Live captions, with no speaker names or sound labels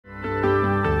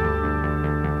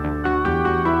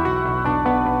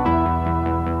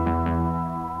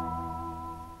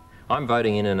I'm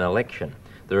voting in an election.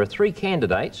 There are three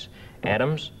candidates,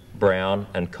 Adams, Brown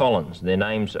and Collins. Their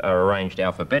names are arranged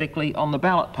alphabetically on the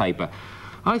ballot paper.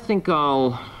 I think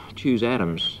I'll choose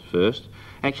Adams first.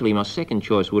 Actually, my second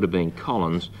choice would have been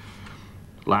Collins.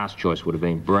 Last choice would have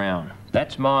been Brown.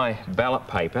 That's my ballot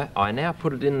paper. I now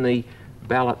put it in the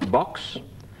ballot box,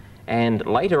 and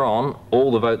later on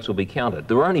all the votes will be counted.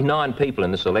 There were only 9 people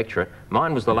in this electorate.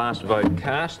 Mine was the last vote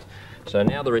cast, so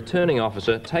now the returning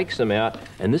officer takes them out,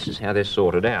 and this is how they're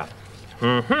sorted out.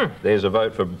 There's a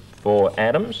vote for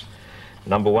Adams,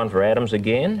 number 1 for Adams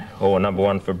again, or number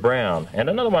 1 for Brown, and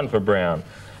another one for Brown.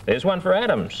 There's one for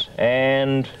Adams,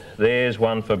 and there's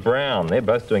one for Brown. They're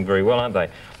both doing very well, aren't they?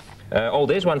 Oh,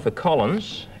 there's one for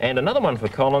Collins, and another one for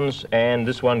Collins, and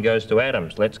this one goes to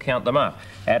Adams. Let's count them up.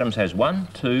 Adams has 1,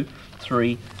 2,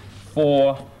 3,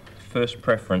 4 first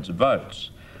preference votes.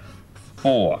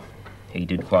 4. He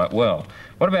did quite well.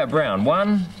 What about Brown?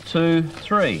 1, 2,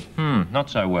 3. Not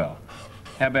so well.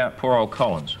 How about poor old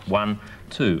Collins? 1,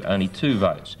 2. Only 2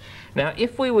 votes. Now,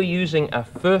 if we were using a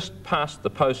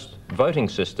first-past-the-post voting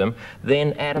system,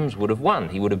 then Adams would have won.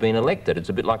 He would have been elected. It's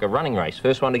a bit like a running race.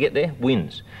 First one to get there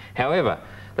wins. However,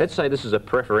 let's say this is a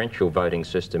preferential voting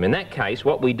system. In that case,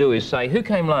 what we do is say, who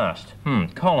came last?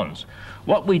 Collins.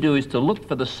 What we do is to look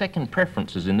for the second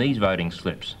preferences in these voting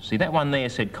slips. See, that one there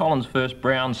said Collins first,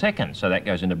 Brown second, so that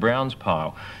goes into Brown's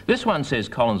pile. This one says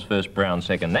Collins first, Brown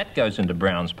second. That goes into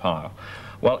Brown's pile.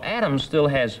 Well, Adams still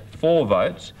has 4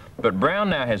 votes, but Brown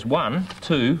now has 1,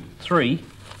 2, 3,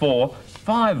 4,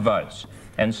 5 votes.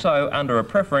 And so, under a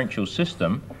preferential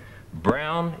system,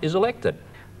 Brown is elected.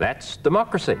 That's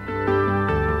democracy.